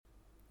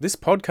This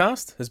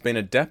podcast has been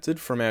adapted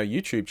from our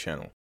YouTube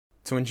channel.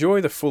 To enjoy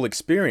the full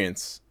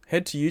experience,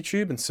 head to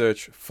YouTube and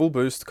search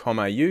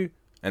fullboost.com.au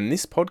and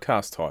this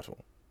podcast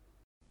title.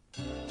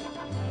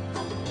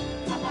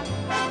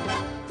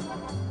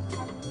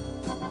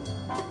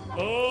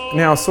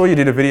 Now, I saw you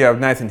did a video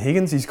of Nathan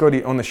Higgins. He's got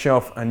on the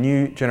shelf a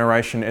new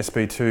generation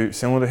SB2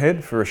 cylinder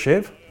head for a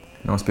Chev.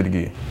 Nice bit of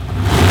gear.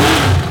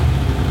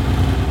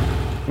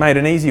 Made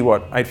an easy,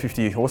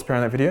 850 horsepower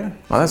in that video?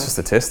 Oh, that's just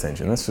a test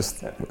engine. That's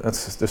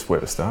just where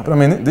to start. But I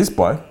mean, this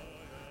bloke,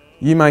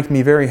 you make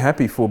me very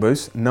happy, Full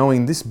Boost,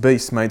 knowing this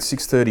beast made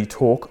 630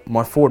 torque.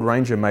 My Ford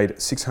Ranger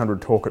made 600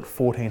 torque at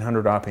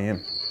 1400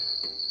 RPM.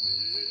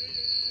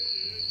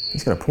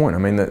 He's got a point. I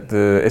mean,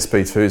 the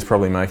SB2 is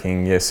probably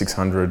making,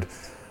 600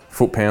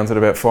 foot-pounds at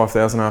about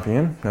 5,000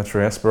 RPM,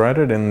 naturally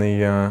aspirated, and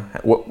the,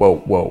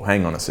 well,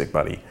 hang on a sec,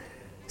 buddy.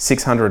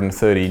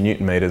 630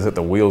 Newton meters at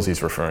the wheels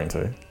he's referring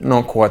to.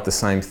 Not quite the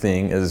same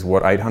thing as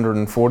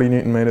 840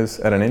 Newton meters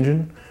at an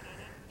engine.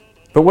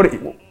 But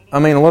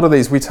a lot of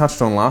these we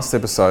touched on last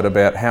episode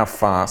about how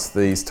fast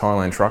these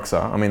Thailand trucks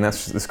are. I mean,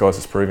 this guy's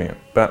just proving it.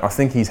 But I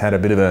think he's had a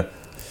bit of a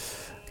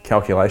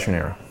calculation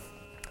error.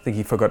 I think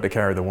he forgot to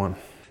carry the one.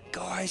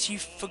 Guys, you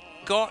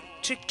forgot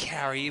to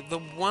carry the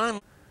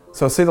one.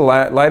 So I see the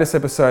latest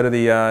episode of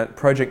the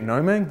Project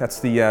Nomang. That's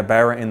the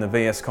Barra in the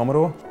VS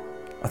Commodore.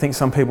 I think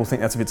some people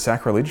think that's a bit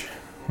sacrilege.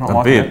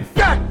 Not a bit.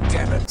 God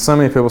damn it! So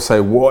many people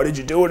say, "Why did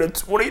you do it?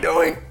 What are you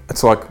doing?"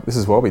 It's like, this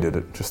is why we did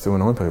it, just to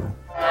annoy people.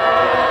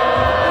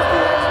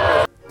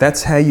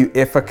 That's how you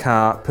F a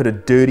car, put a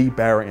dirty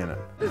Barra in it.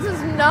 This is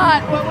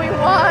not what we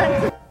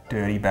want.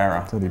 Dirty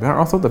Barra. Dirty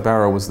Barra. I thought the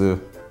Barra was the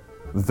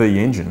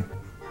engine.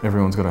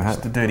 Everyone's got to have.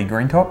 Just the dirty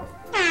green top.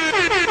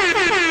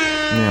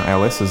 Now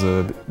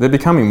LSs they're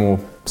becoming more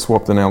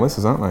swapped than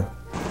LSs, aren't they?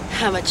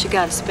 How much you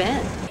gotta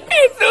spend?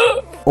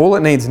 All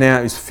it needs now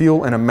is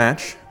fuel and a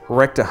match.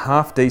 Wrecked a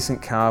half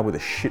decent car with a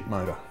shit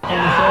motor.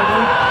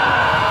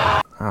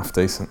 Half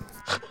decent.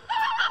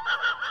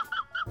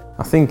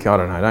 I think, I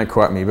don't know, don't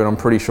quote me, but I'm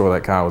pretty sure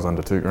that car was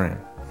under $2,000.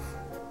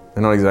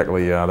 They're not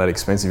exactly that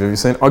expensive. Have you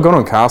seen? I got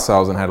on car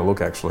sales and had a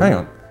look actually. Hang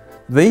on.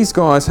 These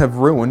guys have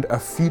ruined a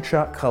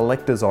future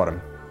collector's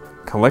item.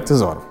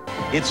 Collector's item.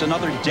 It's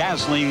another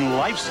dazzling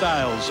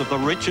lifestyles of the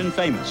rich and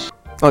famous.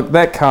 Like,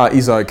 that car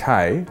is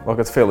okay. Like,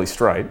 it's fairly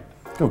straight.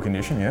 Good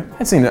condition, yeah.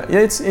 It's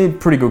in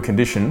pretty good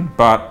condition,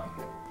 but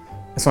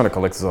it's not a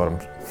collector's item.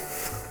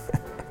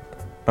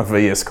 A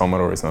VS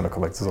Commodore is not a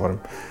collector's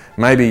item.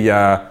 Maybe,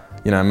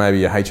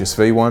 maybe a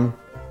HSV one,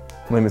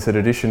 limited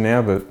edition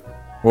now, but,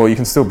 well, you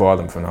can still buy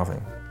them for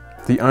nothing.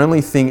 The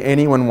only thing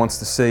anyone wants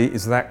to see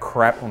is that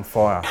crap on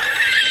fire.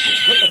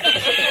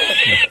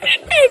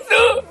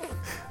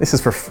 This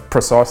is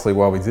precisely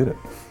why we did it.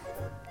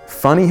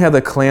 Funny how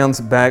the clowns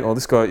bag,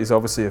 this guy is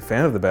obviously a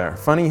fan of the Barra.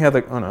 Funny how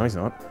he's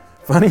not.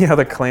 Funny how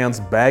the clowns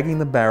bagging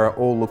the Barra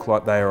all look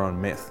like they are on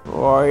meth.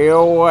 Why you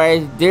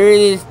always do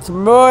this to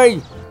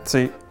me?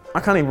 See, I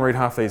can't even read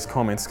half these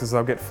comments because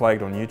they'll get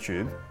flagged on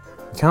YouTube.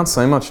 You can't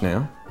say much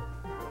now.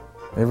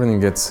 Everything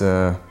gets,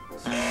 You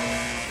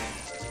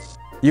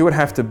would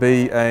have to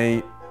be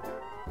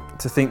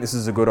to think this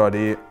is a good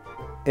idea.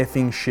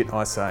 Effing shit,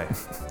 I say.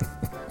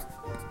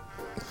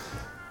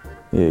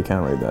 Yeah, you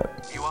can't read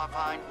that. You are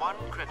fined 1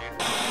 credit.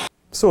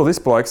 Saw this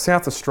bloke,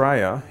 South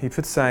Australia, he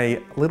puts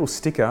a little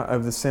sticker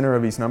over the centre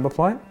of his number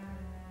plate.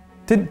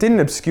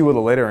 Didn't obscure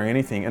the letter or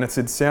anything, and it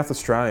said South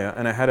Australia,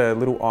 and it had a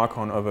little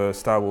icon of a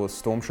Star Wars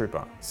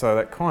stormtrooper. So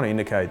that kind of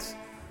indicates,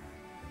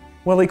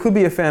 well, he could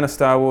be a fan of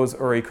Star Wars,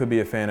 or he could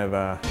be a fan of,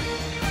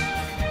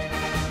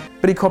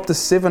 But he copped a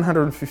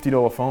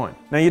 $750 fine.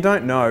 Now, you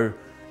don't know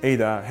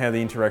either how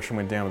the interaction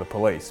went down with the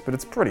police, but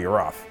it's pretty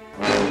rough.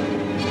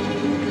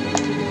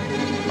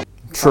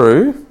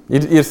 True.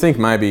 You'd think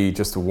maybe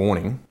just a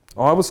warning.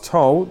 I was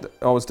told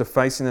I was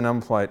defacing the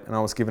number plate and I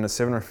was given a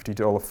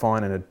 $750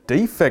 fine and a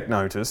defect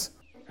notice.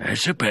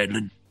 That's a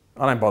peddling.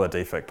 I don't buy the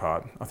defect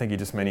part. I think he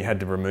just meant he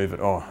had to remove it.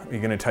 Oh, you're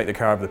going to take the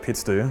car over the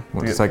pits, do you?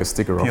 Just take a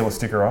sticker off. Peel a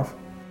sticker off.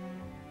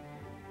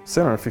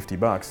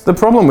 $750. The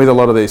problem with a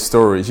lot of these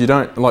stories, you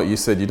don't, like you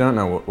said, you don't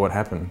know what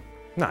happened.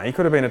 No, he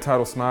could have been a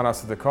total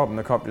smartass at the cop and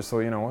the cop just thought,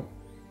 you know what?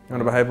 You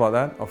want to behave like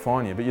that? I'll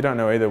fine you. But you don't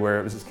know either where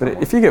it was just...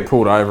 But if you get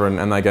pulled over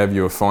and they gave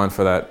you a fine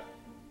for that,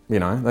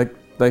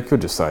 they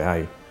could just say,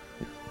 hey,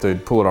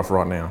 dude, pull it off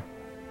right now.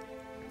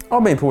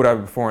 I've been pulled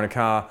over before in a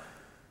car. It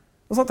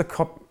was like the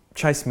cop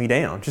chased me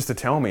down just to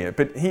tell me it.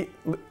 But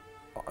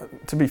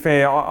to be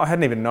fair, I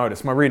hadn't even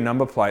noticed. My rear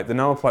number plate, the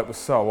number plate was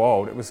so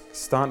old, it was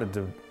starting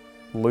to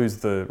lose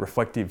the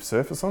reflective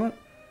surface on it.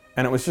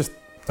 And it was just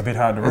a bit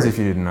hard to read. As if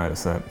you didn't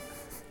notice that.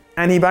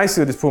 And he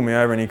basically just pulled me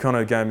over and he kind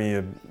of gave me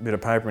a bit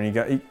of paper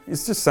and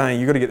he's just saying,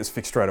 you've got to get this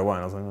fixed straight away.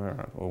 And I was like, all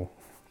right, well.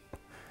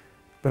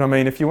 But I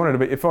mean, if you wanted to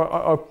be, if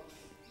I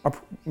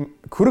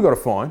could have got a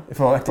fine if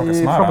I acted like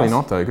a smart Probably ass.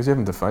 not though, because you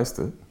haven't defaced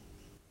it.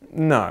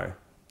 No.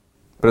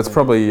 But it's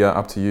probably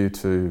up to you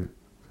to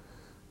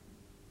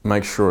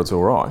make sure it's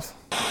all right.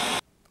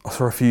 I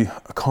saw a few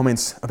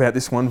comments about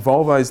this one.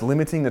 Volvo's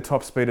limiting the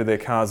top speed of their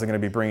cars they're going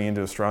to be bringing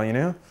into Australia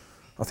now.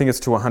 I think it's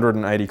to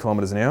 180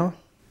 kilometres an hour.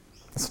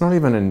 It's not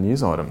even a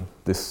news item,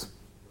 this.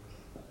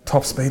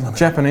 Top speed limit.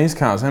 Japanese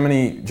cars. How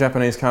many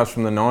Japanese cars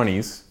from the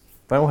 90s?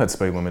 They all had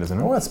speed limiters in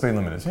them. All had speed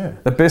limiters, yeah.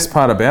 The best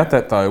part about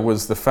that, though,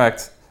 was the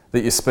fact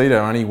that your Speedo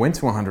only went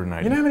to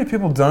 180. You know how many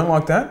people don't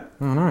like that?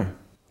 Oh, no.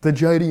 The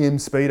JDM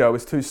Speedo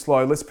is too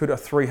slow. Let's put a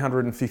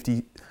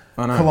 350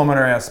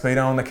 kilometre hour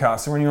Speedo on the car.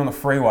 So when you're on the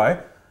freeway,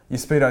 your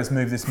Speedos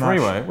move this much.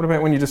 Freeway? What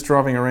about when you're just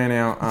driving around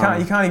our...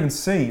 You can't even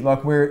see,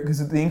 like, where,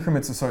 because the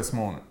increments are so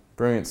small.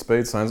 Brilliant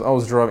speed zones. I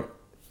was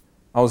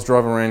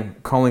driving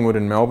around Collingwood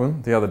in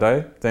Melbourne the other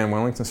day, down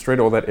Wellington Street.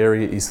 All that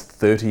area is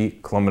 30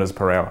 kilometres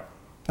per hour.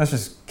 Let's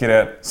just get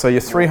out. So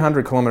your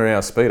 300 kilometre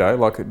hour Speedo,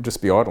 like, it'd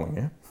just be idling,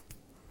 yeah?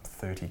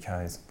 30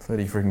 Ks.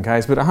 30 freaking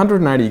Ks. But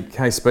 180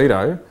 K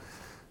Speedo,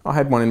 I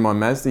had one in my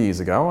Mazda years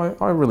ago.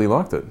 I really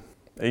liked it.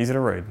 Easy to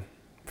read.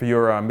 For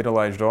your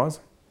middle-aged eyes.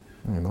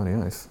 Yeah, bloody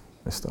oath.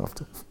 They're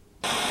stuffed.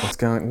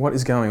 What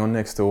is going on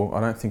next door?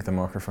 I don't think the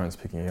microphone's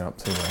picking it up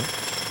too late.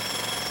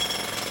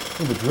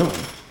 Oh, the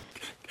drilling.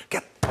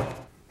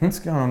 What's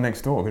going on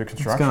next door? A bit of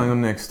construction. What's going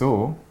on next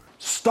door?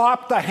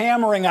 Stop the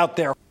hammering out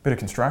there. Bit of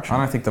construction. I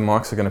don't think the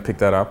mics are going to pick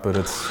that up, but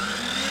it's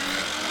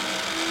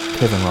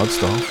Kevin Rudd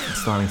style.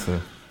 It's starting to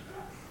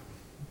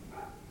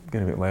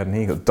get a bit loud in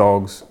here. You've got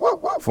dogs,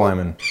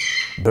 flaming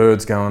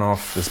birds going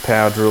off. There's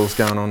power drills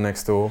going on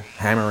next door.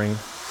 Hammering.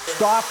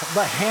 Stop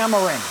the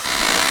hammering.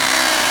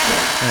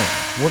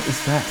 Hey, what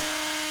is that?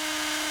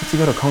 What's you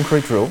got a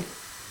concrete drill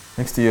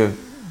next to your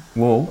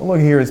wall? All I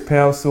hear is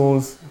power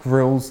saws,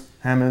 drills,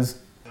 hammers.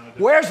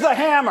 Where's the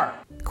hammer?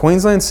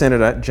 Queensland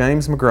Senator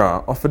James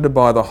McGrath offered to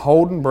buy the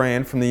Holden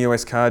brand from the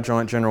US car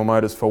giant General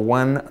Motors for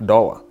 $1.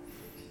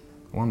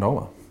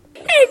 $1.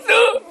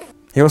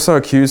 He also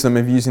accused them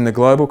of using the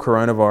global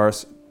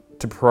coronavirus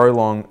to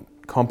prolong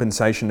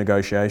compensation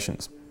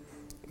negotiations.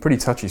 Pretty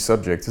touchy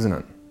subject, isn't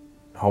it?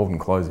 Holden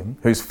closing.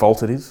 Whose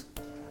fault it is?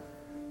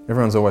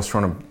 Everyone's always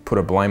trying to put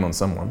a blame on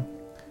someone.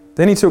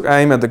 Then he took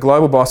aim at the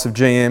global boss of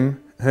GM,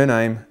 her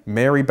name,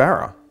 Mary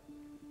Barra.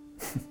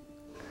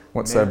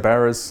 What, so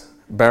Barra's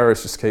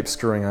just keeps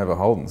screwing over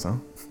Holdens, huh?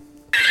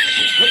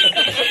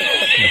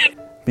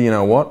 But you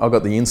know what? I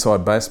got the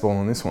inside baseball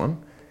on this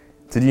one.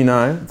 Did you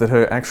know that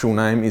her actual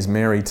name is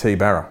Mary T.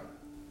 Barra?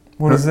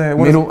 What is that?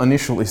 Middle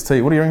initial is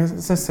T. What do you reckon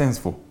that stands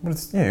for? What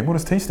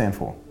does T stand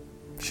for?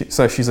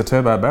 So she's a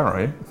Turbo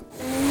Barra, yeah?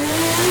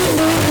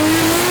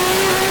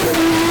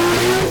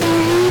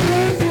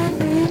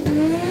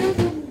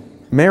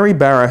 Mary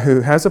Barra, who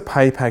has a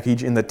pay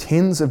package in the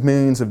tens of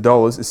millions of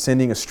dollars, is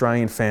sending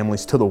Australian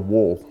families to the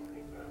wall.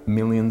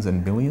 Millions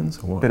and billions?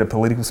 Or what? Bit of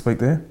political speak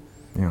there.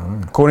 Yeah, I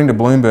know. According to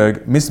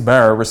Bloomberg, Miss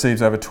Barra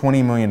receives over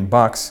 $20 million.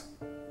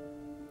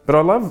 But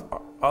I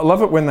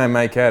love it when they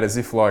make out as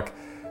if like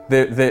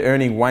they're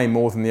earning way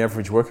more than the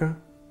average worker.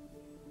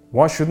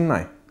 Why shouldn't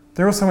they?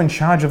 They're also in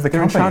charge of the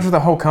company. They're in charge of the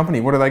whole company.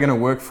 What are they going to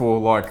work for,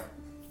 like,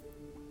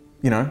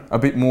 you know, a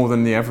bit more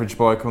than the average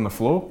bloke on the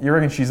floor? You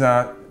reckon she's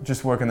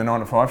just working the 9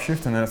 to 5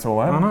 shift and then it's all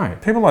over? I know.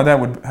 People like that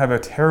would have a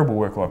terrible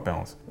work-life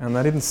balance. And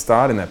they didn't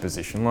start in that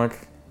position.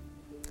 Like,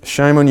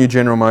 shame on you,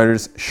 General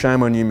Motors.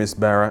 Shame on you, Miss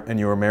Barra, and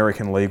your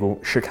American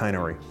legal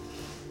chicanery.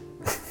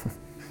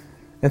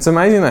 It's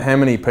amazing that how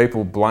many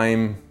people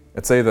blame.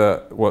 It's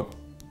either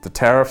the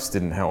tariffs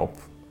didn't help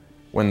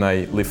when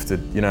they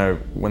lifted, you know,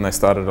 when they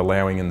started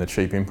allowing in the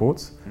cheap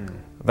imports.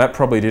 That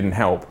probably didn't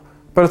help.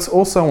 But it's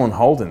also on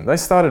Holden. They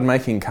started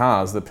making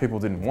cars that people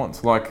didn't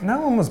want. Like,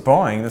 no one was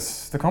buying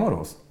the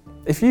Commodores.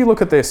 If you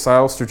look at their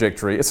sales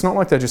trajectory, it's not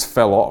like they just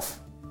fell off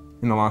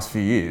in the last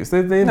few years.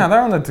 No, they're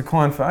on the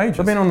decline for ages.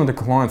 They've been on the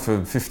decline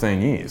for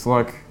 15 years.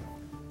 Like,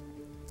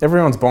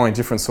 everyone's buying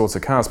different sorts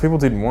of cars. People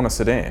didn't want a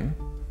sedan.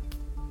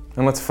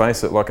 And let's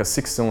face it, like a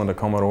 6-cylinder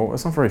Commodore,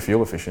 it's not very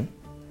fuel efficient.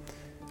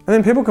 And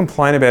then people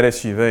complain about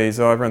SUVs.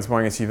 Oh, everyone's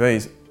buying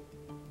SUVs.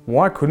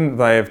 Why couldn't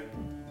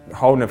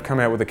Holden have come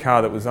out with a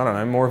car that was, I don't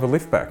know, more of a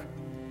liftback?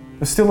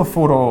 There's still a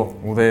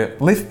 $4. Well, their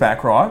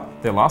liftback, right?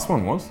 Their last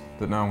one was,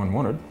 that no one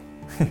wanted.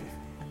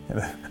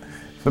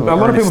 But a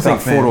lot of people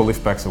think $4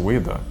 liftbacks are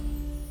weird though.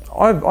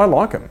 I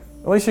like them.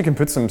 At least you can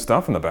put some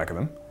stuff in the back of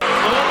them.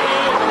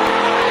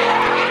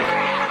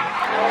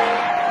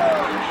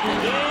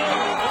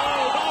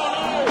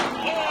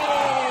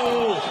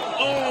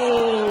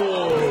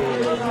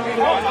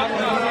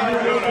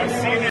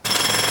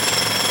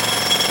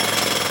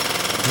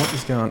 What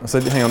is going on?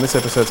 So hang on, this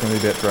episode's going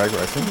to be about drag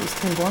racing. There's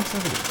 10 blokes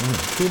over there.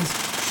 Kids.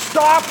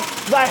 Stop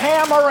the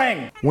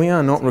hammering! We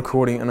are not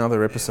recording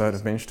another episode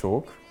of Bench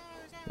Talk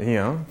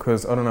here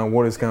because I don't know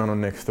what is going on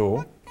next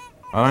door.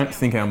 I don't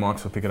think our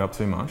mics will pick it up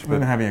too much.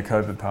 But we're having a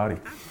COVID party.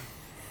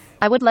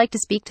 I would like to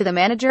speak to the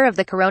manager of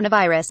the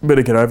coronavirus.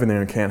 Better get over there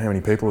and count how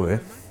many people are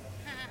there.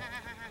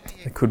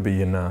 It could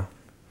be in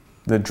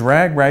the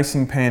drag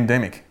racing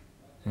pandemic.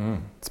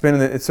 It's been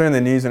in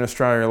the news in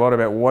Australia a lot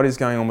about what is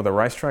going on with the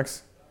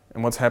racetracks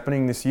and what's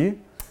happening this year.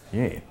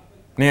 Yeah.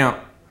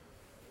 Now,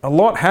 a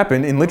lot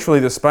happened in literally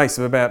the space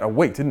of about a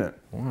week, didn't it?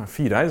 Well, a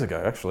few days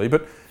ago, actually.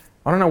 But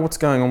I don't know what's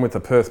going on with the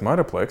Perth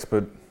Motorplex,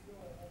 but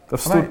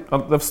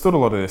they've stood a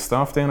lot of their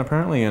staff down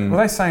apparently. And were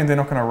they saying they're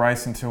not going to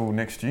race until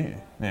next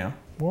year now?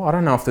 Well, I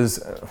don't know if there's...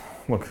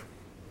 look,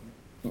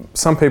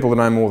 some people that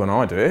know more than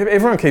I do.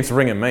 Everyone keeps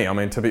ringing me. I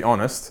mean, to be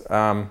honest,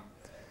 I've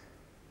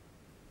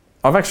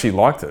actually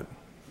liked it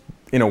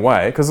in a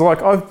way because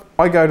like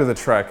I go to the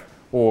track,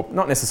 or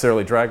not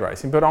necessarily drag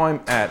racing, but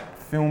I'm at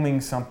filming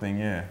something.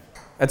 Yeah,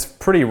 it's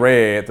pretty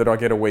rare that I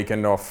get a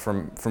weekend off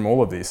from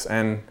all of this,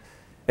 and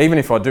even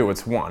if I do,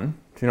 it's one.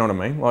 Do you know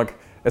what I mean? Like,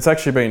 it's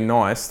actually been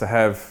nice to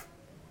have,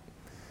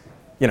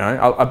 you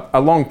know, a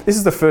long. This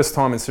is the first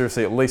time in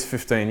seriously at least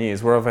 15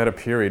 years where I've had a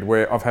period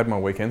where I've had my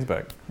weekends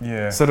back.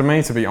 Yeah. So to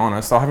me, to be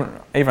honest, I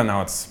haven't, even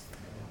though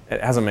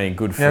it hasn't been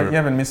good for. Yeah, you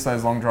haven't missed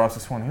those long drives to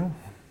Swan Hill.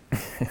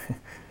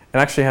 It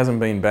actually hasn't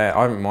been bad.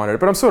 I haven't minded it,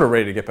 but I'm sort of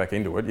ready to get back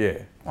into it.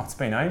 Yeah. Oh, it's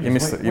been ages. You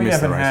missed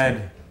the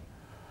racing.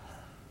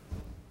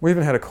 We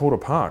haven't had a Calder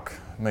Park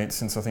meet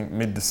since I think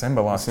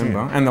mid-December last year.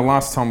 And the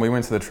last time we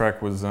went to the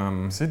track was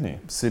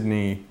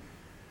Sydney,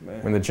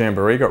 when the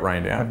Jamboree got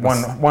rained out.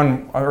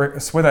 I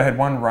swear they had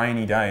one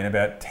rainy day in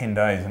about 10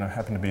 days, and it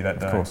happened to be that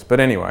day. Of course. But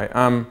anyway,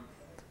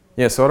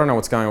 yeah. So I don't know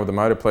what's going on with the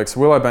Motorplex.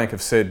 Willow Bank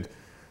have said,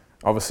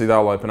 obviously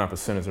they'll open up as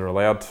soon as they're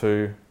allowed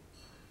to.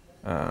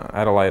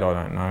 Adelaide,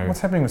 I don't know.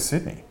 What's happening with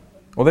Sydney?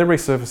 Well, they're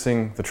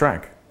resurfacing the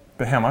track.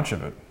 But how much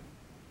of it?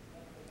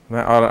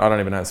 I don't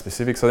even know the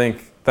specifics. I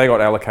think they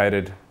got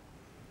allocated,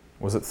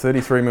 was it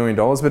 $33 million?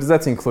 But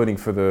that's including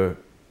for the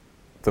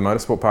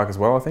motorsport park as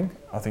well, I think?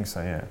 I think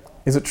so, yeah.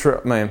 Is it true?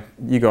 Man,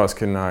 you guys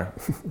can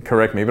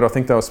correct me, but I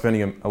think they were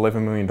spending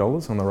 $11 million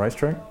on the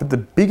racetrack. But the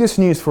biggest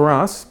news for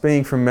us,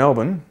 being from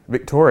Melbourne,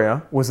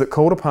 Victoria, was that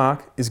Calder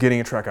Park is getting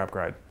a track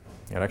upgrade.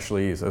 It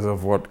actually is. As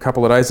of a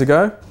couple of days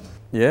ago?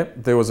 Yeah,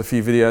 there was a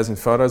few videos and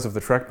photos of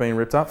the track being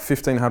ripped up,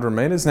 1,500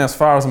 metres. Now, as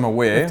far as I'm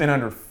aware...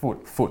 1,500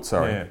 foot. Foot,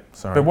 sorry. Yeah.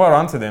 Sorry. But well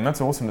done to them, that's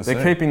awesome to see.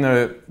 They're keeping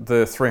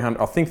the 300...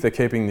 I think they're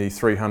keeping the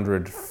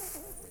 300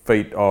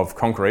 feet of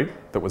concrete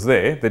that was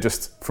there. They're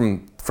just,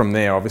 from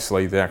there,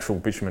 obviously, the actual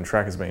bitumen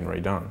track has been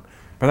redone.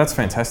 But that's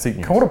fantastic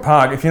news. Calder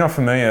Park, if you're not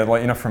familiar,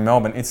 like you're not from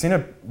Melbourne, it's in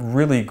a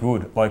really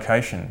good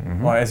location.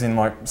 Mm-hmm. Like, as in,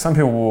 like, some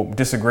people will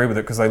disagree with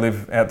it because they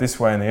live out this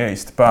way in the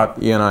east,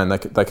 but... Yeah, no, and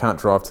they can't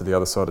drive to the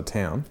other side of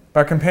town.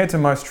 But compared to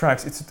most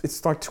tracks,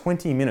 it's like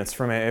 20 minutes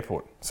from our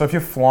airport. So if you're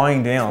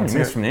flying down... 20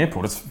 minutes from the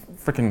airport, it's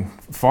freaking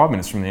 5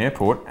 minutes from the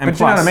airport. And but plus,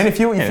 you know what I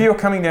mean? If you're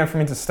coming down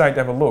from interstate to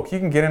have a look, you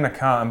can get in a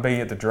car and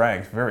be at the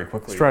drags very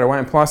quickly. Straight away.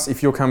 And plus,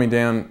 if you're coming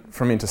down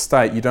from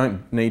interstate, you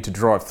don't need to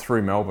drive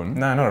through Melbourne.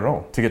 No, not at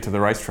all. To get to the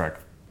racetrack.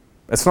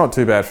 It's not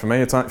too bad for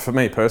me. For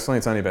me personally,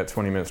 it's only about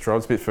 20 minutes drive.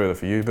 It's a bit further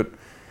for you, but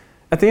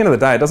at the end of the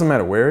day, it doesn't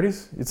matter where it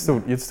is.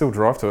 You'd still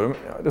drive to it.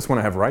 I just want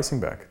to have racing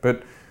back.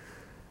 But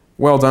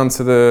well done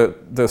to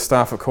the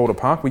staff at Calder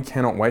Park. We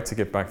cannot wait to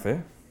get back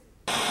there.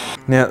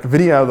 Now,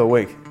 video of the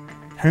week.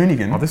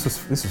 Hoonigan. Oh, this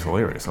was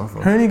hilarious. I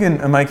thought.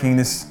 Hoonigan are making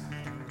this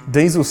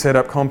diesel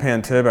setup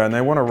compound turbo, and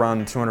they want to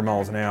run 200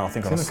 miles an hour. I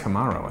think it's in a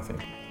Camaro. I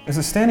think. Is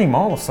it standing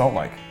mile or Salt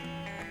Lake?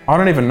 I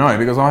don't even know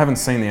because I haven't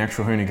seen the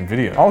actual Hoonigan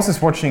video. I was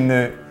just watching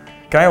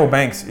Gale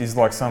Banks is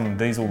like some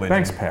diesel legend.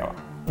 Banks power.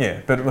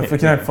 Yeah, but if you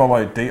don't follow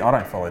I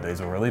don't follow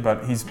diesel really,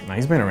 but he's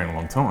been around a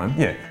long time.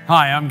 Yeah.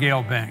 Hi, I'm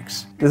Gale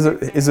Banks. There's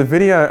a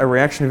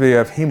reaction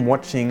video of him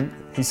watching.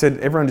 He said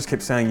everyone just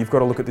kept saying, "You've got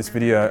to look at this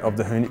video of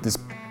the Hoonigan."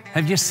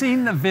 Have you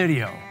seen the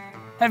video?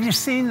 Have you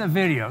seen the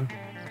video?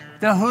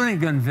 The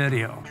Hoonigan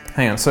video.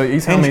 Hang on. So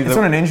you telling me it's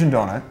on an engine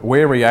dyno.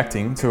 We're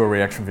reacting to a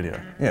reaction video.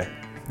 Yeah.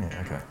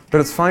 Yeah. Okay. But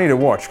it's funny to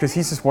watch because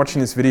he's just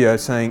watching this video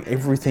saying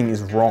everything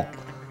is wrong.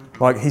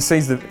 Like he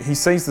sees the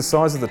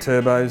size of the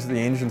turbos, the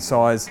engine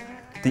size,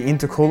 the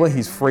intercooler.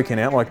 He's freaking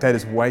out. Like that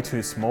is way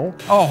too small.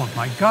 Oh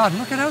my God!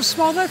 Look at how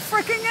small that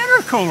freaking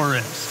intercooler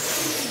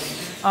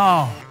is.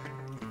 Oh.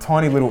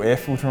 Tiny little air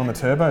filter on the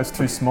turbo is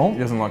too small. He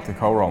doesn't like the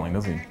coal rolling,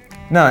 does he?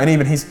 No, and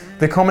even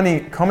they're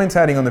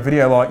commentating on the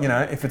video like, you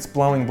know, if it's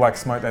blowing black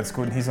smoke, that's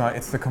good. And he's like,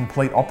 it's the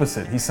complete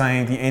opposite. He's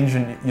saying the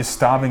engine, you're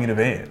starving it of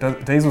air.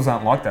 Diesels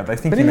aren't like that. They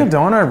think. But in the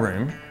dyno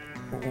room,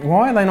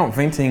 why are they not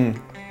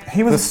venting?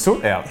 The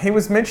soot out. He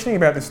was mentioning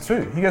about this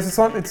too. He goes,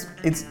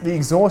 it's the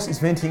exhaust is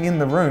venting in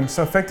the room,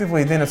 so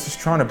effectively then it's just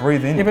trying to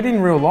breathe in. Yeah, but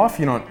in real life,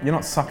 you're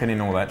not sucking in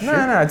all that shit.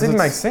 No, it didn't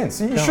make sense.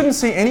 You shouldn't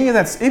see any of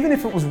that, even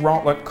if it was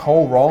like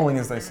coal rolling,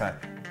 as they say.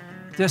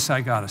 This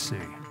I gotta see.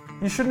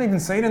 You shouldn't even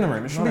see it in the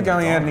room. It should be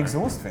going out an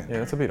exhaust vent. Yeah,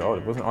 that's a bit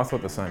odd, wasn't it? I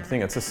thought the same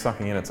thing. It's just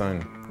sucking in its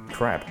own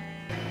crap.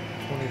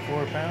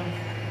 24 pounds?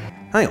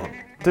 Hang on.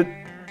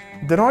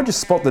 Did I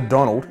just spot the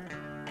Donald?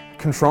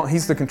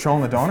 He's the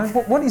control in the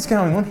dyno? What is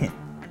going on here?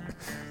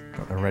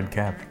 Got the red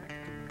cap.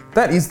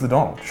 That is the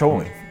Donald,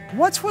 surely.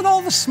 What's with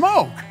all the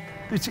smoke?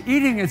 It's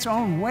eating its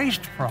own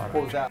waste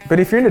product. But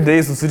if you're into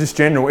diesels or just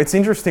general, it's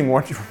interesting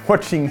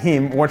watching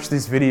him watch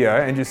this video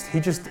and he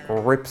just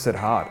rips it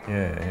hard.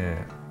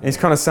 Yeah. He's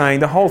kind of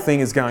saying the whole thing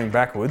is going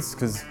backwards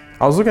because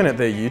I was looking at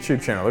their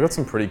YouTube channel. They got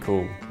some pretty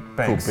cool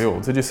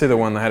builds. Did you see the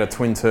one that had a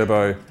twin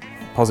turbo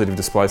positive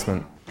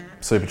displacement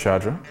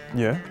supercharger?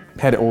 Yeah.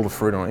 Had all the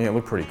fruit on it. Yeah, it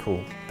looked pretty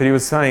cool. But he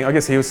was saying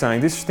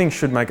this thing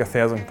should make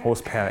 1,000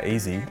 horsepower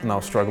easy, and they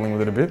were struggling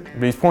with it a bit.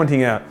 But he's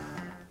pointing out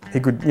he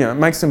could,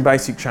 make some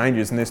basic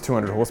changes, and there's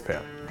 200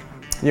 horsepower.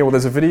 Yeah, well,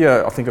 there's a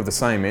video I think of the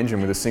same engine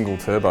with a single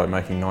turbo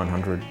making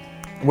 900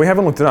 We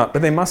haven't looked it up,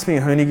 but there must be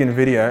a Hoonigan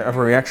video of a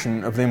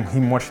reaction of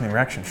him watching the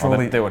reaction.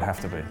 Surely there would have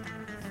to be.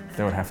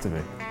 There would have to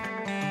be.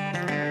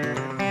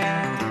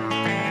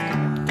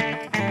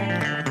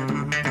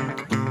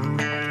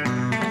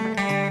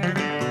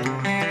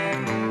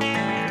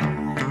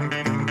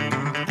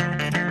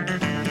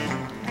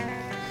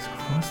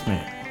 Christ,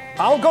 man.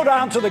 I'll go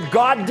down to the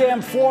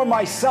goddamn floor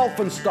myself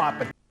and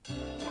stop it.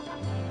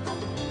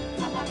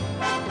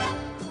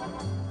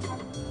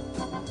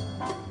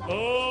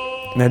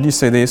 Now, did you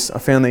see this? I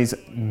found these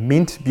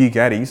mint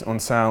Bugattis on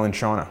sale in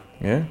China.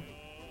 Yeah?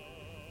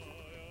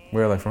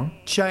 Where are they from?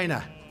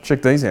 China.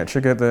 Check these out.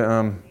 Check out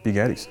the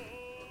Bugattis.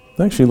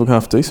 They actually look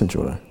half decent,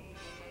 Jordo.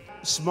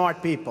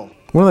 Smart people.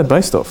 What are they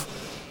based off?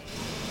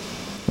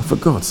 Oh, for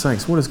God's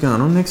sakes, what is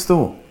going on next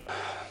door?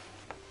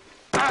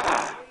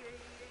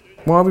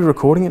 Why are we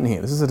recording it in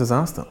here? This is a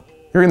disaster.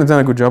 You reckon they've done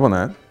a good job on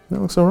that? That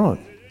looks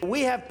alright.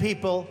 We have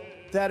people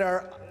that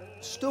are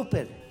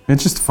stupid.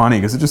 It's just funny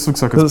because it just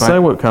looks like Does it's it say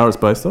what car it's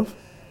based off?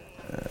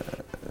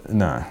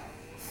 No.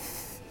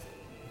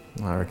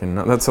 I reckon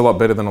not. That's a lot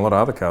better than a lot of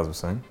other cars we've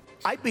seen.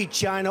 I beat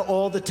China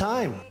all the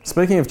time.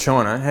 Speaking of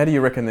China, how do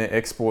you reckon their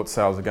export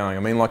sales are going?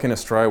 I mean, like in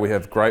Australia, we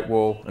have Great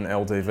Wall and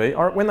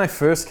LDV. When they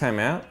first came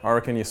out, I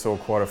reckon you saw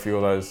quite a few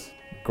of those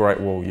Great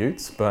Wall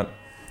utes, but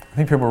I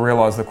think people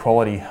realised the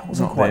quality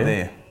wasn't quite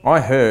there.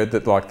 I heard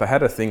that like they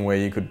had a thing where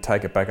you could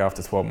take it back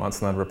after 12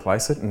 months and they'd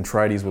replace it, and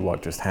tradies were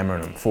like just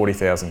hammering them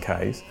 40,000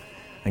 Ks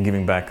and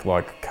giving back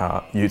like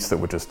utes that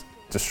were just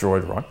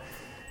destroyed, right?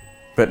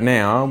 But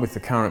now with the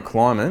current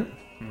climate,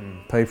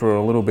 people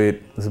are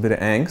there's a bit of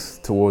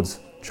angst towards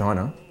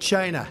China.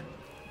 China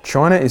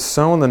is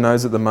so on the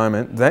nose at the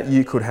moment that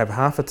you could have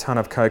half a ton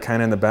of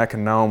cocaine in the back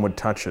and no one would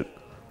touch it.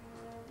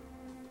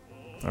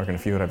 I reckon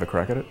if you would have a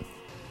crack at it.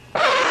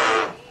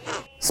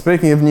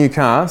 Speaking of new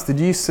cars, did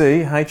you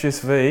see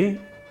HSV?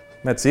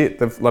 That's it.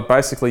 They've like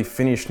basically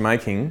finished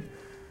making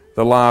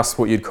the last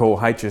what you'd call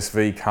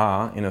HSV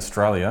car in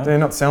Australia. They're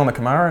not selling the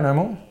Camaro no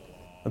more?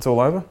 It's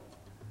all over?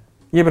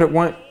 Yeah, but it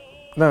won't.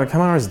 No, the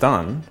Camaro's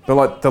done. But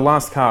like the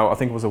last car, I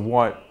think it was a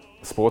white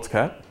sports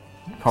cat,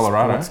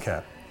 Colorado. Sports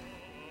cat.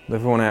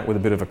 They've gone out with a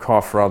bit of a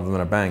cough rather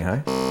than a bang,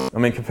 hey? I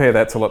mean, compare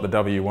that to like the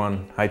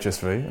W1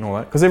 HSV and all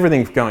that. Because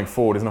everything going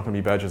forward is not going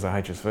to be badged as a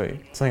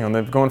HSV. So hang on,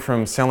 they've gone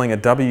from selling a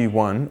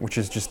W1, which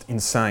is just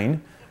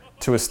insane,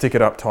 to a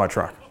stick-it-up Thai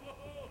truck.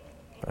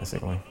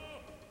 Basically.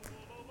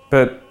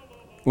 But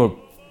look,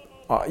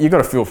 you got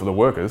to feel for the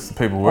workers, the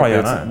people who work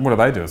there. I know. What do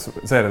they do?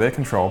 It's out of their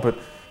control. But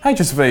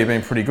HSV have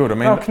been pretty good. I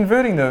mean, they're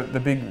converting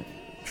the big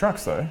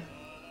trucks though.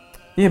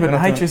 Yeah, but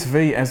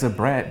HSV as a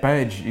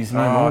badge is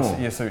no more.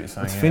 Yeah, I see what you're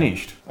saying. It's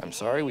finished. I'm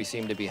sorry, we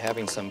seem to be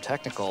having some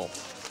technical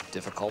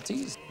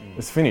difficulties.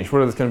 It's finished.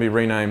 What is it going to be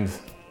renamed?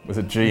 Was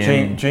it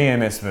GMSV?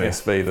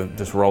 GMSV. That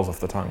just rolls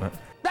off the tongue.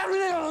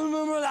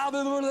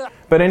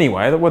 But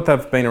anyway, what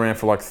they've been around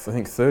for like, I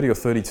think 30 or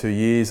 32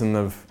 years, and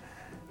they've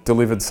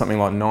delivered something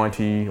like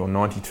 90 or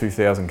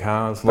 92,000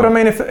 cars. But I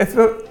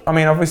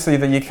mean, obviously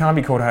you can't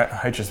be called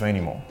HSV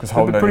anymore because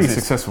Holden is a pretty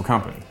successul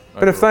company.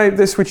 But if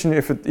they're switching,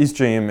 if it is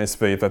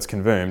GMSV, if that's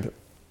confirmed,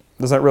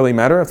 does that really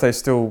matter if they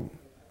still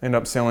end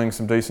up selling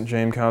some decent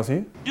GM cars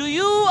here? Do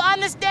you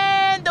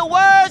understand the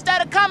words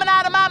that are coming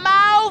out of my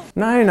mouth?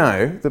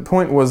 No. The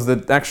point was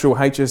that actual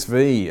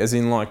HSV, as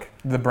in like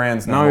the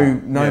brands. No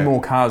more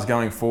cars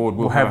going forward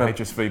will have a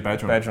HSV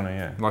badge on it.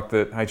 Yeah. Like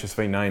the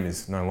HSV name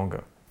is no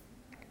longer.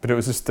 But it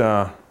was just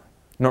not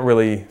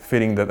really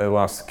fitting that the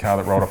last car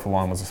that rolled off the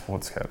line was a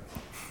sports cat.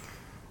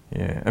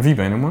 Yeah. Have you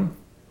been in one?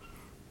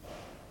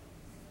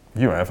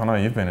 You have. I know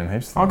you've been in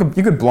heaps.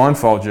 You could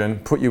blindfold you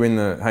and put you in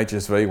the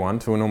HSV one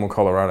to a normal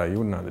Colorado. You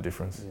wouldn't know the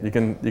difference.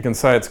 Yeah. You can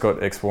say it's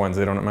got X, Y, and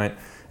Z on it, mate.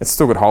 It's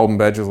still got Holden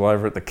badges all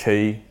over it. The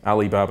key,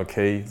 Alibaba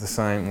key, the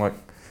same. Like,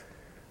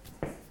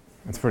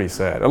 it's pretty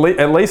sad.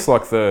 At least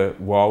like the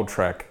Wild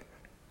Track,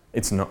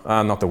 it's not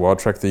the Wild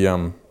Track. The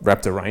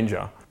Raptor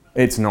Ranger.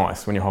 It's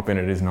nice when you hop in.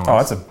 It is nice. Oh,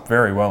 it's a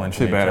very well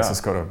engineered car. Too bad it's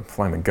just got a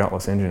flaming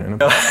gutless engine in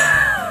it.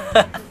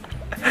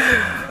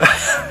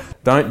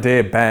 Don't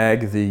dare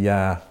bag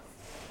the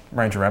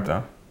Ranger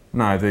Raptor.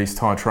 No, these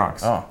Thai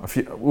trucks. Oh.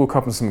 We were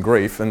copping some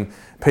grief, and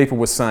people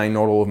were saying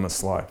not all of them are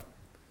slow.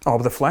 Oh,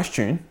 but the flash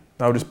tune,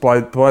 they'll just blow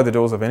the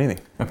doors off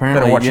anything.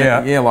 Apparently, better watch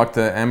out. Yeah, like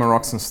the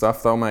Amaroks and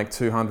stuff, they'll make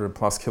 200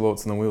 plus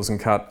kilowatts in the wheels and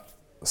cut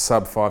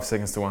sub 5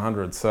 seconds to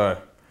 100. So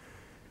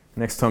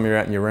next time you're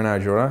out in your Renault,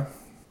 Jordo,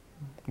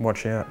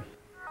 watch out.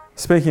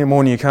 Speaking of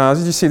more new cars,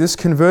 did you see this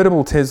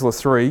convertible Tesla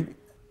 3?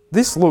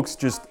 This looks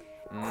just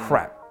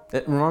crap.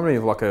 It reminded me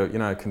of like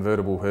a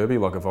convertible Herbie,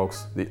 like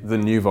the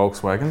new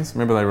Volkswagens.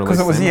 Remember they released?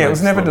 Because it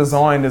was never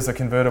designed as a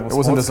convertible. It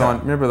wasn't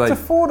designed. Car. Remember it's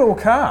a 4-door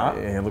car.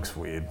 Yeah, it looks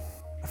weird.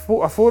 A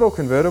 4-door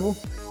convertible.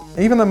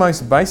 Even the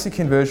most basic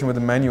conversion with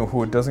a manual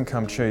hood doesn't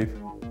come cheap.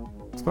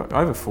 It's about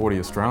over 40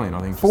 Australian,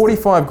 I think.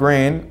 45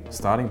 grand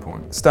starting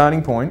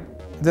point.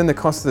 Then the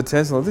cost of the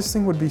Tesla. This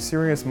thing would be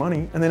serious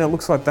money, and then it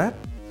looks like that.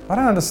 I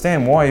don't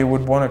understand why you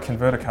would want to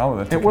convert a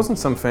colour. It wasn't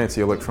some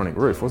fancy electronic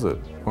roof, was it?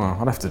 Well,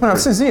 I'd have to... No, it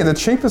says here, the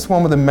cheapest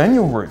one with a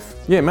manual roof.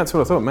 Yeah, that's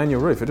what I thought,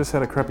 manual roof. It just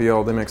had a crappy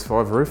old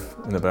MX-5 roof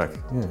in the back.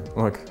 Yeah,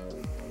 like,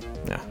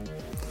 yeah.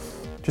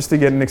 Just to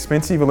get an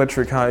expensive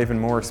electric car even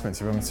more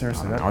expensive. I mean,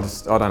 seriously, I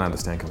don't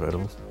understand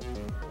convertibles.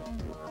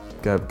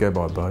 Go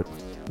buy a boat.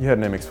 You had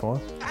an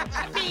MX-5?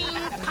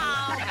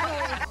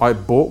 I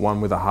bought one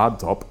with a hard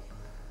top,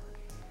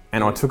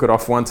 and I took it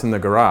off once in the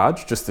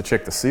garage just to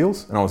check the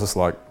seals, and I was just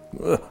like,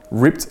 ugh,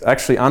 ripped,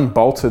 actually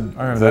unbolted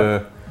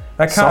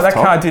that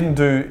car didn't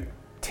do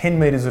 10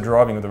 metres of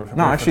driving with the roof.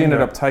 No, I actually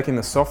ended up taking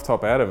the soft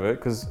top out of it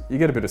because you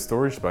get a bit of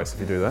storage space if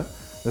you do that.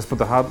 Just put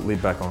the hard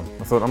lid back on.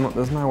 I thought,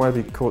 there's no way I'd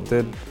be caught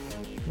dead.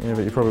 Yeah,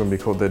 but you're probably going to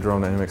be caught dead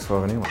driving an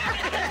MX-5 anyway.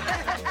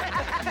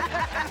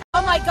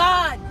 Oh my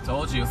God!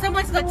 Told you.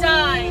 Someone's gonna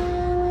die!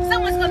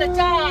 Someone's gonna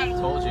die!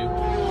 Told you.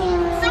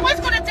 Someone's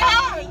gonna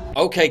die!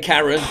 Okay,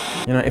 Karen.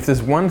 You know, if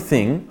there's one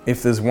thing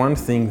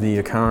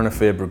the current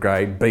affair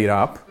brigade beat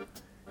up,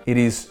 it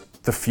is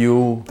the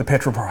fuel, the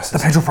petrol prices.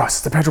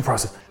 The petrol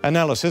prices.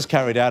 Analysis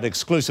carried out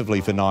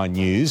exclusively for 9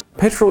 News.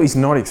 Petrol is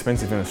not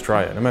expensive in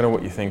Australia, no matter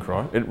what you think,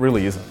 right? It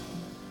really isn't.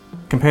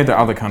 Compared to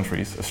other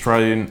countries,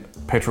 Australian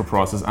petrol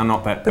prices are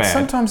not that bad. But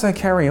sometimes they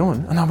carry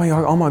on, and I'll be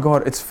like, oh my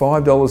God, it's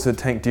 $5 a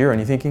tank dearer, and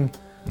you're thinking,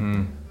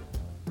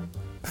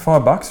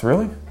 $5,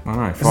 really? I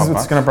know, $5. This is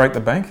what's going to break the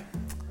bank?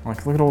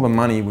 Like, look at all the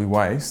money we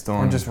waste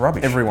on just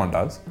rubbish. Everyone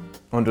does.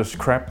 On just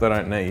crap they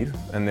don't need,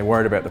 and they're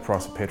worried about the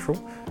price of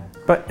petrol.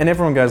 And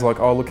everyone goes like,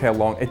 oh, look how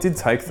long. It did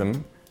take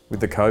them, with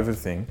the COVID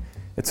thing,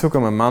 it took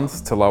them a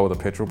month to lower the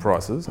petrol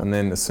prices, and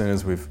then as soon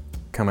as we've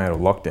come out of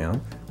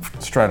lockdown,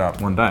 straight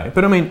up one day.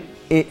 But I mean,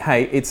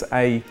 it's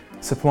a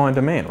supply and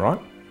demand, right?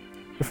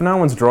 If no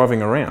one's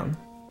driving around,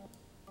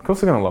 of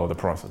course they're going to lower the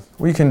prices.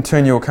 Well, you can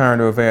turn your car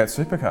into a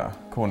V8 supercar,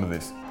 according to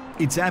this.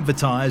 It's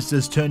advertised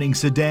as turning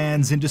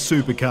sedans into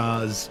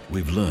supercars.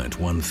 We've learnt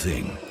one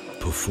thing.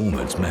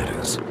 Performance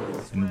matters.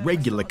 And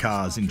regular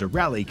cars into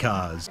rally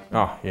cars.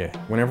 Oh yeah,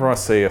 whenever I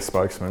see a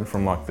spokesman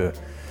from like the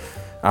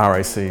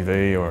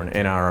RACV or an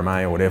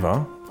NRMA or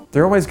whatever,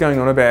 they're always going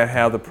on about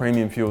how the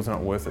premium fuel's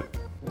not worth it.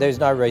 There's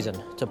no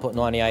reason to put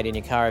 98 in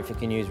your car if you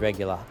can use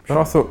regular. But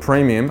I thought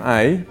premium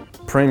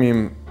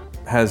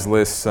has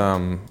less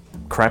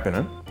crap in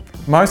it.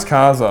 Most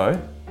cars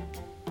though,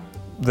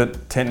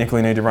 that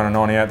technically need to run a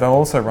 98, they'll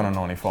also run a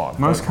 95.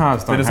 Most cars don't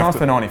have to. But it's not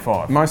for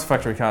 95. Most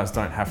factory cars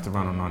don't have to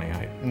run a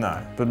 98.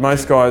 No, but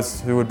most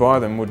guys who would buy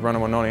them would run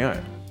them on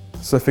 98.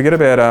 So forget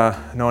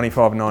about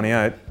 95 and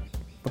 98.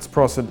 What's the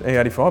price of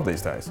E85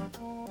 these days?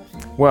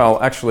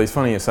 Well, actually, it's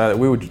funny you say that.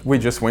 We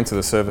just went to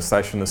the service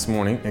station this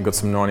morning and got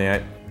some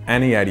 98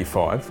 and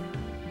E85.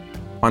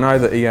 I know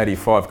the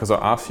E85 because I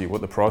asked you what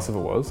the price of it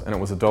was, and it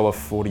was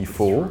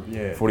 $1.44.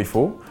 Yeah.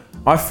 44.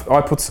 I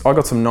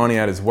got some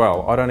 98 as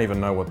well. I don't even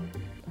know what.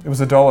 It was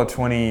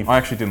 $1.20. I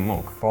actually didn't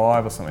look.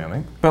 5 or something, I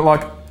think. But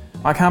like,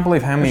 I can't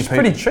believe how many people.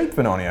 It's pretty cheap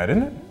for 98,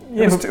 isn't it?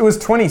 Yeah, it was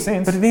 20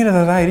 cents. But at the end of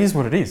the day, it is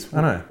what it is.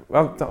 I know.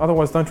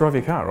 Otherwise, don't drive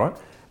your car, right?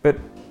 But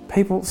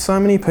so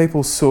many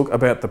people sook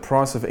about the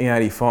price of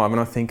E85,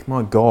 and I think,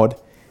 my God,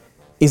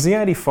 is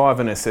E85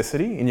 a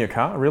necessity in your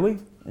car, really?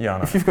 Yeah, I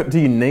know. Do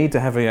you need to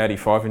have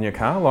E85 in your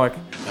car? Like,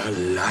 I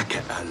like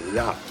it a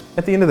lot.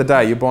 At the end of the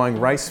day, you're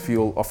buying race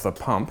fuel off the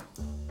pump.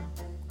 Do you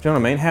know what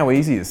I mean? How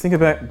easy it is. Think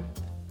about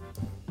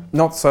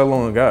not so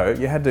long ago,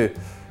 you had to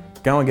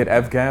go and get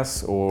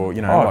avgas or,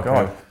 you know. Oh,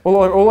 God.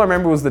 All I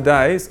remember was the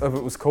days of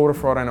it was called a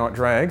Friday night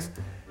drags,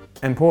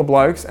 and poor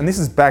blokes, and this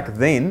is back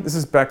then, this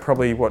is back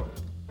probably,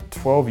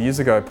 12 years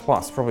ago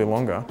plus, probably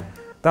longer,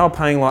 they were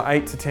paying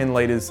like $8 to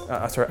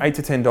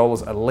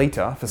 $10 a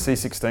litre for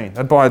C16.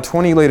 They'd buy a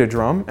 20 litre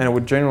drum and it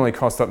would generally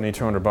cost up near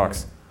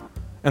 $200.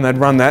 And they'd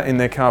run that in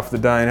their car for the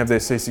day and have their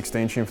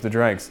C16 tune for the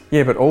drags.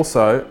 Yeah, but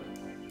also,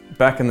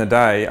 back in the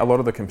day, a lot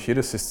of the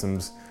computer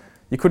systems,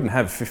 you couldn't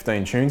have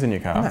 15 tunes in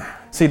your car. No.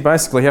 So you'd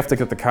basically have to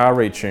get the car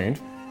retuned,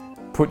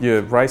 put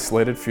your race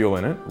leaded fuel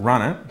in it,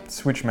 run it,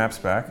 switch maps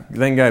back,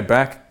 then go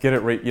back, get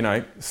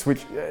it,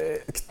 switch.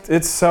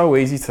 It's so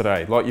easy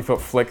today. Like you've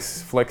got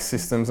flex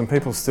systems, and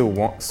people still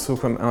want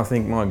sook them. And I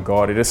think, my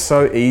God, it is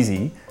so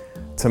easy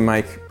to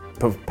make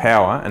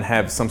power and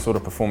have some sort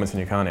of performance in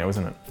your car now,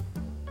 isn't it?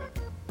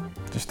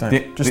 Just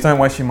don't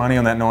waste your money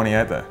on that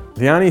 98 though.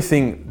 The only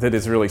thing that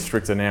is really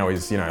stricter now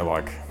is,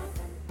 like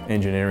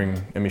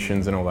engineering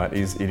emissions and all that.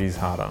 It is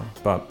harder,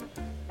 but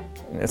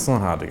it's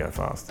not hard to go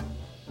fast.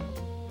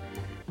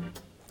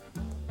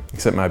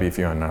 Except maybe if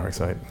you own an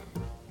RX-8.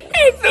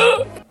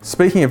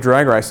 Speaking of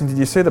drag racing, did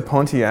you see the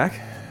Pontiac?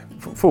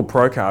 Full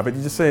pro car, but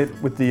did you see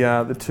it with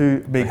the two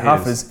big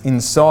huffers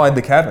inside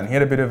the cabin? He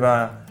had a bit of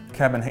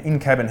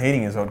in-cabin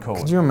heating, as I'd call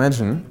it. Could you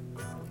imagine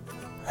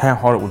how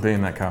hot it would be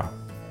in that car?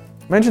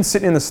 Imagine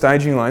sitting in the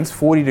staging lanes,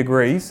 40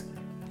 degrees,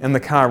 and the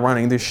car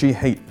running, there's sheer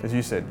heat, as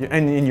you said,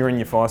 and you're in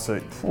your fire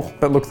suit.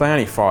 But look, they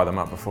only fire them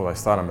up before they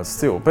start them, but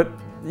still. But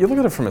you look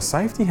at it from a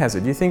safety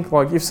hazard. You think,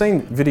 like, you've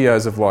seen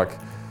videos of, like,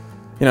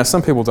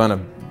 some people don't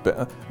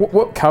have.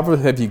 What cover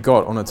have you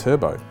got on a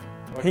turbo?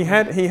 He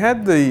had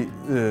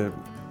the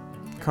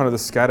kind of the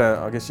scatter,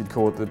 I guess you'd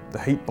call it the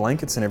heat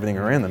blankets and everything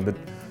around them, but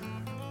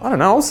I don't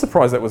know, I was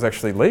surprised that was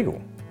actually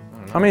legal.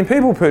 I mean,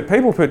 people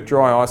put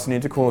dry ice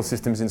and intercooler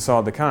systems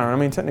inside the car, and I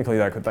mean, technically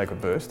they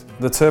could burst.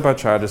 The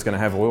turbocharger's going to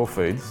have oil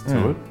feeds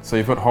to it, so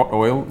you've got hot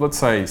oil. Let's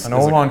say an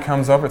oil line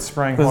comes up, it's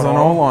spraying hot oil. There's an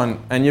oil line,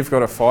 and you've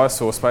got a fire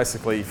source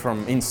basically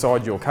from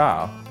inside your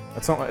car.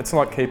 It's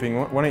like keeping.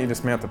 Why don't you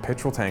just mount the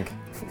petrol tank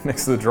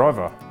next to the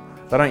driver?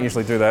 They don't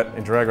usually do that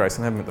in drag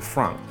racing. They have them at the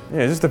front.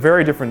 Yeah, just a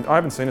very different. I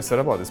haven't seen a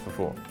setup like this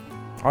before.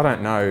 I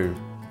don't know.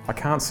 I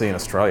can't see in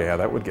Australia how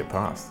that would get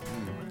past.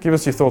 Give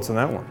us your thoughts on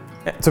that one.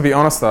 To be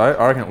honest though,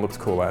 I reckon it looks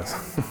cool as.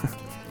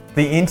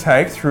 The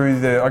intake through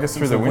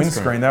the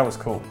windscreen, that was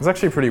cool. It was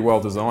actually pretty well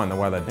designed the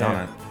way they'd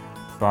done it.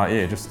 But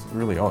yeah, just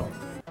really odd.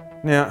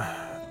 Now,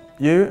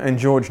 you and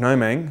George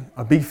Nomang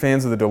are big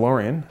fans of the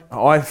DeLorean.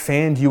 I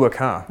fanned you a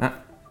car.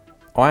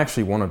 I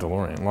actually want a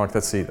DeLorean. Like,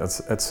 that's it.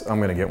 I'm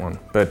going to get one.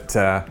 But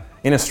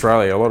in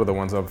Australia, a lot of the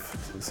ones I've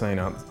seen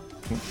are...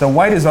 The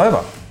wait is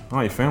over. Oh,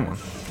 you found one.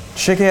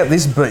 Check out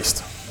this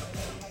beast.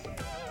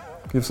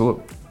 Give us a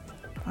look.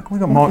 We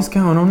got Mike. What's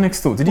going on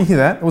next door? Did you hear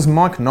that? It was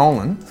Mike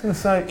Nolan. I was going to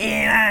say,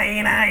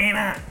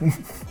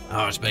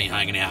 Oh, it's been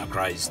hanging out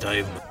crazy,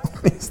 Steve.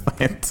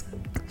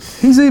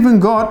 He's even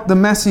got the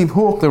massive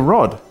hook, the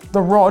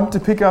rod to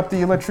pick up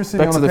the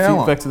electricity on the power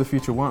line. Back to the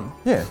Future 1.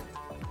 Yeah.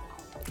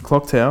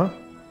 Clock tower.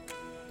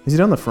 Is it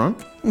on the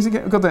front? He's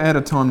got the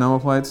out-of-time number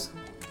plates.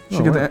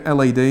 She's got the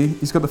LED.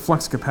 He's got the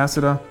flux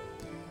capacitor.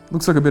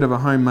 Looks like a bit of a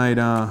homemade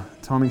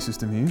timing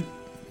system here.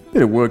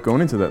 Bit of work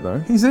gone into that though.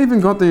 He's even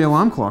got the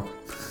alarm clock.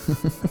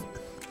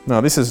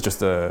 No, this is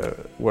just a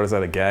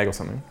gag or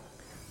something?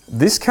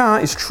 This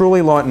car is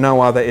truly like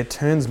no other. It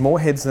turns more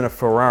heads than a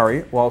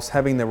Ferrari whilst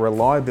having the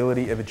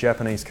reliability of a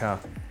Japanese car.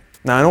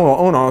 Now, in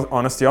all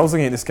honesty, I was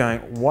looking at this going,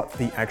 what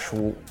the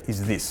actual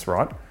is this,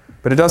 right?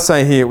 But it does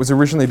say here, it was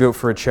originally built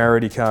for a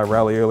charity car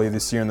rally earlier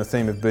this year on the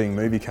theme of being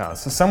movie cars.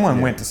 So someone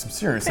went to some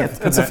serious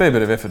effort. It's a fair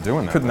bit of effort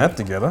doing that. Putting that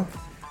together.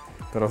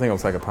 But I think I'll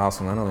take a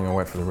pass on that. I don't think I'll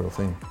wait for the real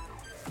thing.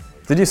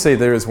 Did you see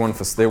there was one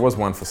for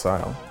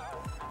sale?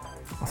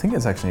 I think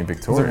it's actually in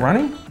Victoria. Is it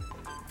running?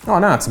 Oh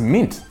no, it's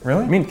mint.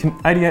 Really? Mint,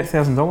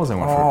 $88,000 they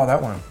want for it. Oh,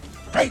 that one.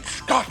 Great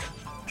Scott!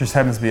 Just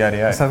happens to be 88.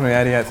 Just happens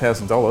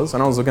to be $88,000,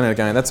 and I was looking at it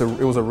going,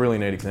 it was a really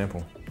neat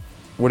example.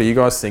 What do you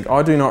guys think?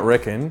 I do not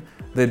reckon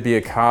there'd be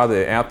a car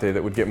out there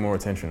that would get more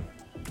attention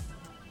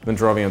than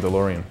driving a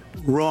DeLorean.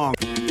 Wrong.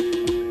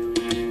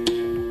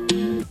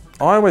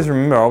 I always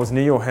remember I was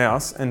near your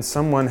house and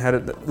someone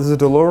there's a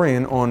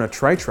DeLorean on a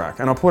tray truck,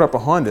 and I pulled up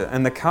behind it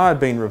and the car had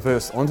been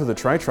reversed onto the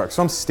tray truck.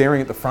 So I'm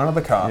staring at the front of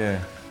the car. Yeah.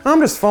 And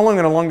I'm just following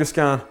it along, just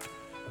going,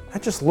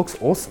 that just looks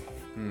awesome.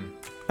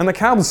 And the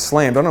car was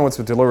slammed. I don't know what's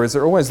with DeLoreans. They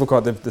always look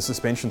like the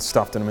suspension's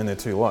stuffed in them and they're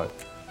too low.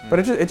 But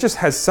it just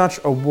has such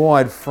a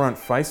wide front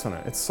face on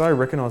it. It's so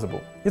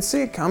recognisable. You'd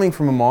see it coming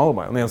from a mile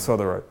away on the other side of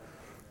the road.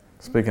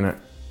 Speaking of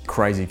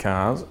crazy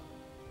cars,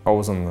 I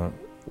was on the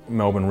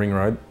Melbourne Ring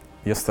Road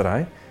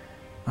yesterday.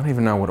 I don't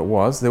even know what it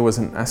was. There was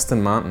an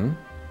Aston Martin.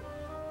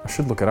 I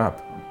should look it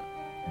up.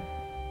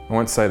 I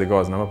won't say the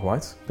guy's number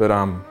plates, but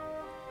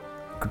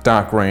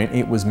dark green.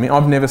 It was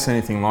I've never seen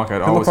anything like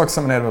it. It looked like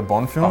something out of a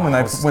Bond film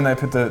when they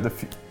put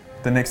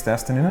the next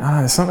Aston in it.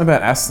 There's something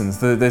about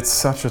Astons. It's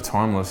such a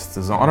timeless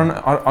design.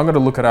 I've got to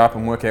look it up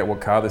and work out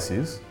what car this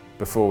is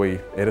before we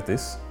edit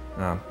this,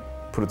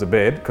 put it to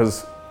bed,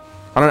 because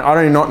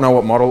I do not know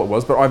what model it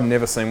was, but I've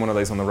never seen one of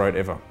these on the road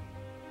ever.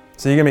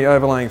 So you're going to be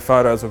overlaying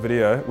photos or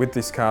video with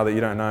this car that you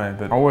don't know,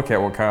 but I'll work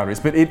out what car it is.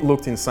 But it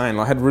looked insane.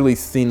 Like, it had really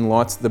thin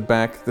lights at the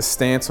back. The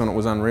stance on it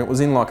was unreal. It was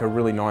in like a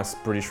really nice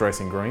British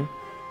racing green.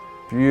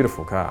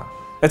 Beautiful car.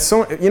 It's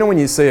so, you know when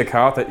you see a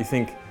car that you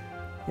think,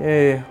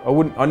 yeah,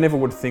 I never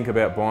would think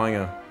about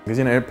buying because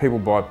you know people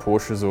buy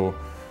Porsches or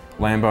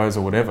Lambos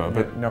or whatever,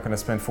 but you're not going to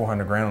spend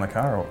 400 grand on a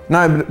car. Or...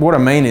 No, but what I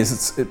mean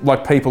is,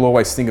 like people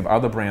always think of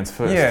other brands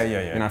first. Yeah.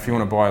 You know, if you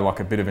want to buy like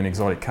a bit of an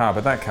exotic car,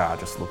 but that car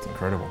just looked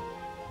incredible.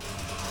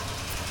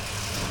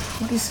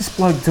 What is this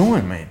bloke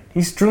doing, man?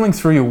 He's drilling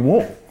through your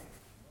wall.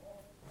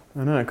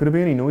 I know, could it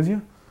be any noisier?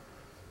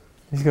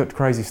 He's got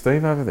Crazy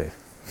Steve over there.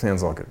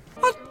 Sounds like it.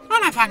 What? I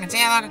don't fucking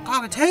sound like a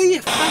cockatoo,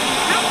 you fucking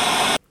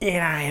cunt.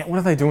 Yeah, what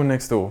are they doing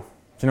next door? Do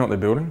you know what they're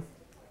building?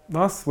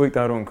 Last week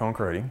they were doing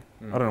concreting.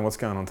 I don't know what's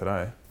going on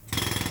today.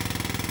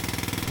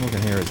 All I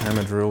can hear is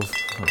hammer drills.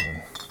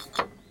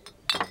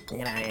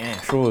 Yeah.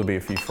 Sure there'll be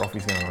a few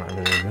frothies going on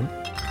over there, then.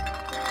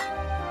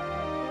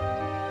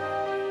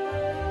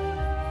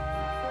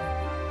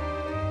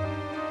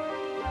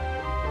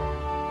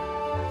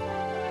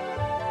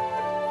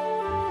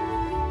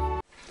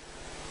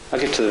 I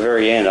get to the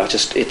very end,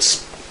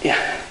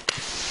 yeah,